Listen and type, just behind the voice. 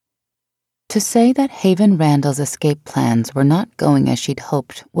To say that Haven Randall's escape plans were not going as she'd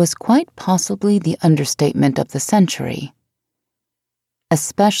hoped was quite possibly the understatement of the century,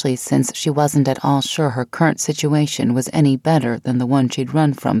 especially since she wasn't at all sure her current situation was any better than the one she'd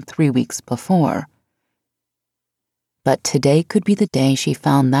run from 3 weeks before. But today could be the day she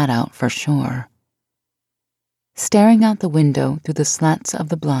found that out for sure. Staring out the window through the slats of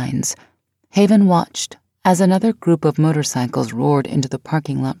the blinds, Haven watched as another group of motorcycles roared into the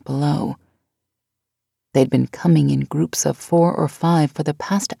parking lot below. They'd been coming in groups of 4 or 5 for the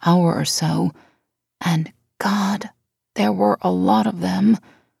past hour or so, and God, there were a lot of them.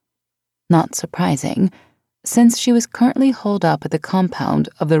 Not surprising, since she was currently holed up at the compound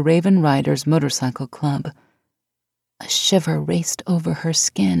of the Raven Riders Motorcycle Club. A shiver raced over her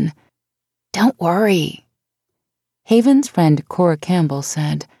skin. "Don't worry," Haven's friend Cora Campbell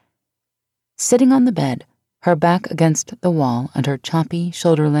said. Sitting on the bed, her back against the wall and her choppy,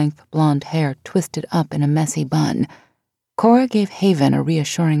 shoulder-length blonde hair twisted up in a messy bun, Cora gave Haven a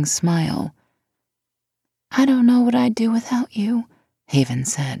reassuring smile. "I don't know what I'd do without you," Haven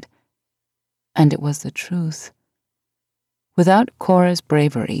said. And it was the truth. Without Cora's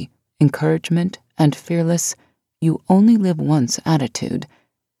bravery, encouragement, and fearless, you-only-live-once attitude,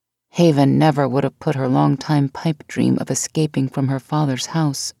 Haven never would have put her long-time pipe dream of escaping from her father's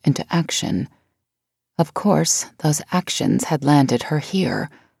house into action. Of course, those actions had landed her here,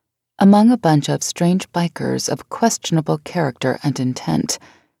 among a bunch of strange bikers of questionable character and intent,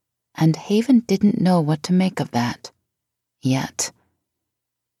 and Haven didn't know what to make of that, yet.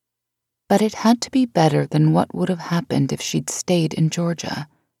 But it had to be better than what would have happened if she'd stayed in Georgia.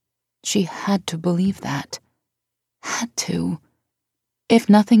 She had to believe that. Had to. If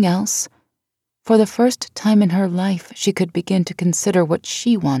nothing else, for the first time in her life she could begin to consider what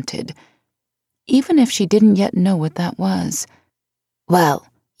she wanted, even if she didn't yet know what that was. "Well,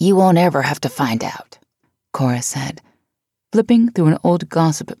 you won't ever have to find out," Cora said, flipping through an old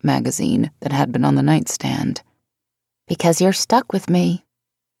gossip magazine that had been on the nightstand. "Because you're stuck with me."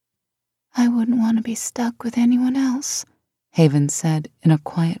 "I wouldn't want to be stuck with anyone else," Haven said in a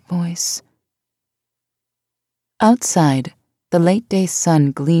quiet voice. Outside, the late-day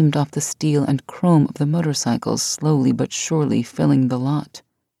sun gleamed off the steel and chrome of the motorcycles, slowly but surely filling the lot.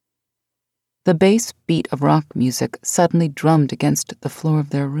 The bass beat of rock music suddenly drummed against the floor of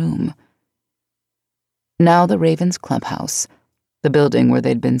their room. Now the Ravens' clubhouse, the building where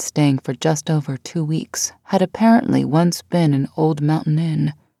they'd been staying for just over 2 weeks, had apparently once been an old mountain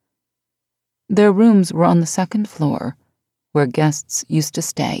inn. Their rooms were on the 2nd floor, where guests used to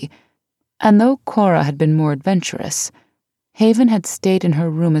stay, and though Cora had been more adventurous, Haven had stayed in her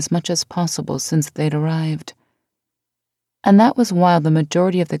room as much as possible since they'd arrived. And that was while the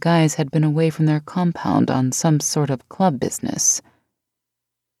majority of the guys had been away from their compound on some sort of club business.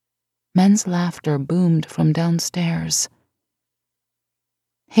 Men's laughter boomed from downstairs.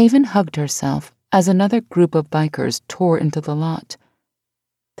 Haven hugged herself as another group of bikers tore into the lot.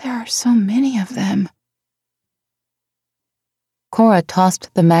 "There are so many of them." Cora tossed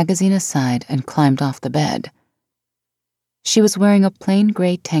the magazine aside and climbed off the bed. She was wearing a plain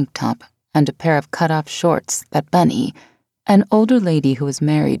gray tank top and a pair of cut-off shorts that Bunny, an older lady who was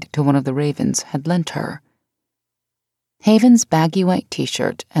married to one of the Ravens, had lent her. Haven's baggy white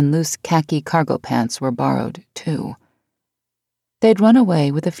t-shirt and loose khaki cargo pants were borrowed, too. They'd run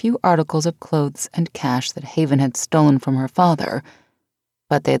away with a few articles of clothes and cash that Haven had stolen from her father,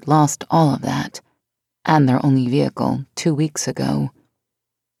 but they'd lost all of that, and their only vehicle, 2 weeks ago.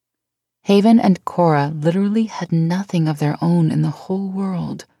 Haven and Cora literally had nothing of their own in the whole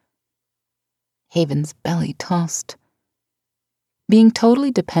world. Haven's belly tossed. Being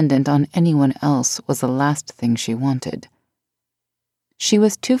totally dependent on anyone else was the last thing she wanted. She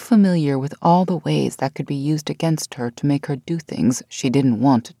was too familiar with all the ways that could be used against her to make her do things she didn't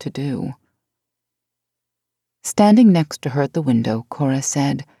want to do. Standing next to her at the window, Cora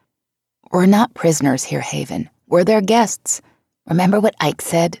said, "We're not prisoners here, Haven. We're their guests. Remember what Ike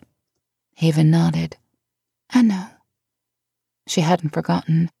said?" Haven nodded. "I know." She hadn't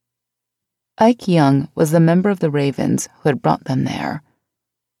forgotten. Ike Young was the member of the Ravens who had brought them there,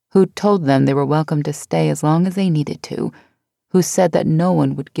 who'd told them they were welcome to stay as long as they needed to, who said that no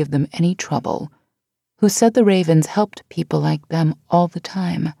one would give them any trouble, who said the Ravens helped people like them all the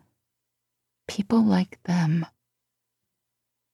time. People like them.